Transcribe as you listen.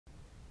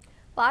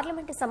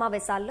Parliament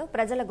సమావేశాల్లో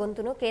ప్రజల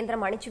గొంతును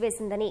కేంద్రం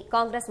అణిచివేసిందని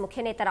కాంగ్రెస్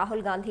ముఖ్యనేత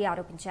రాహుల్ గాంధీ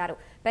ఆరోపించారు.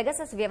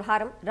 పెగసస్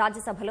వ్యవహారం,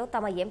 రాజ్యసభలో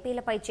తమ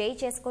ఎంపీలపై చేయి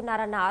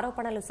చేసుకున్నారన్న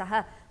ఆరోపణలు సహా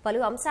పలు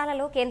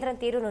అంశాలలో కేంద్రం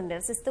తీరును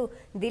నిరసిస్తూ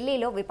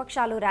ఢిల్లీలో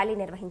విపక్షాలు ర్యాలీ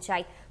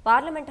నిర్వహించాయి.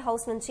 పార్లమెంట్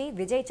హౌస్ నుంచి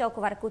విజయ్ చౌక్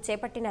వరకు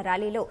చేపట్టిన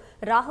ర్యాలీలో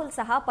రాహుల్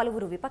సహా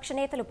పలువురు విపక్ష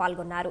నేతలు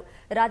పాల్గొన్నారు.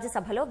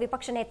 రాజ్యసభలో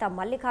విపక్ష నేత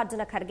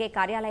మల్లికార్జున ఖర్గే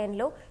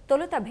కార్యాలయంలో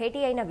తొలుత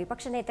భేటీ అయిన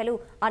విపక్ష నేతలు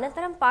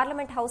అనంతరం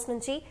పార్లమెంట్ హౌస్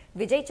నుంచి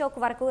విజయ్ చౌక్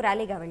వరకు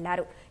ర్యాలీగా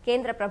వెళ్లారు.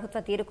 కేంద్ర ప్రభుత్వ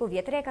తీరుకు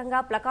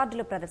వ్యతిరేకంగా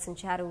ప్లకార్డులు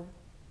ప్రదర్శించారు.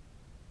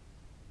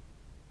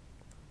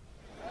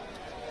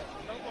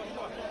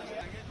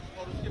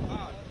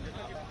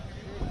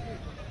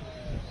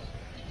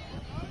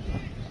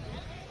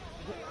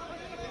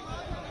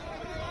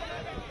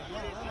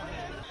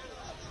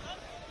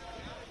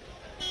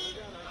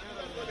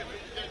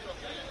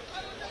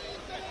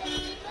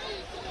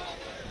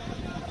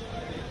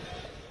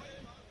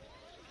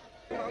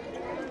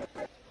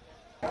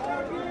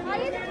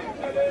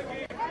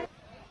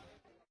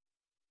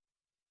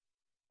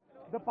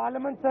 The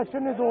parliament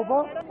session is over,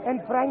 and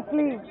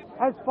frankly,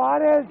 as far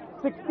as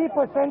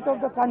 60% of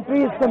the country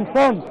is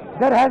concerned,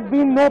 there has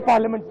been no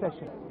parliament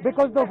session,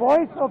 because the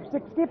voice of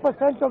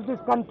 60% of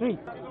this country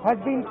has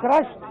been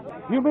crushed,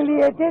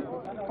 humiliated,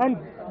 and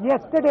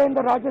yesterday in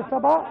the Rajya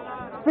Sabha,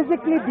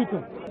 physically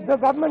beaten. The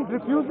government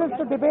refuses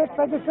to debate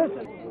Pegasus.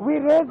 We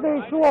raise the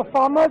issue of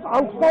farmers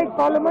outside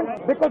Parliament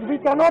because we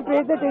cannot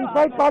raise it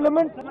inside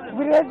Parliament.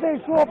 We raise the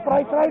issue of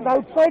price rise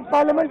outside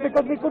Parliament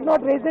because we could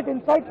not raise it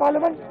inside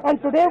Parliament. And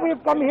today we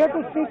have come here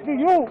to speak to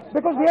you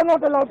because we are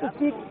not allowed to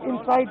speak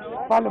inside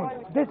Parliament.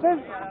 This is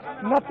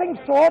nothing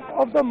short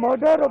of the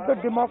murder of the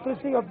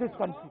democracy of this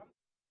country.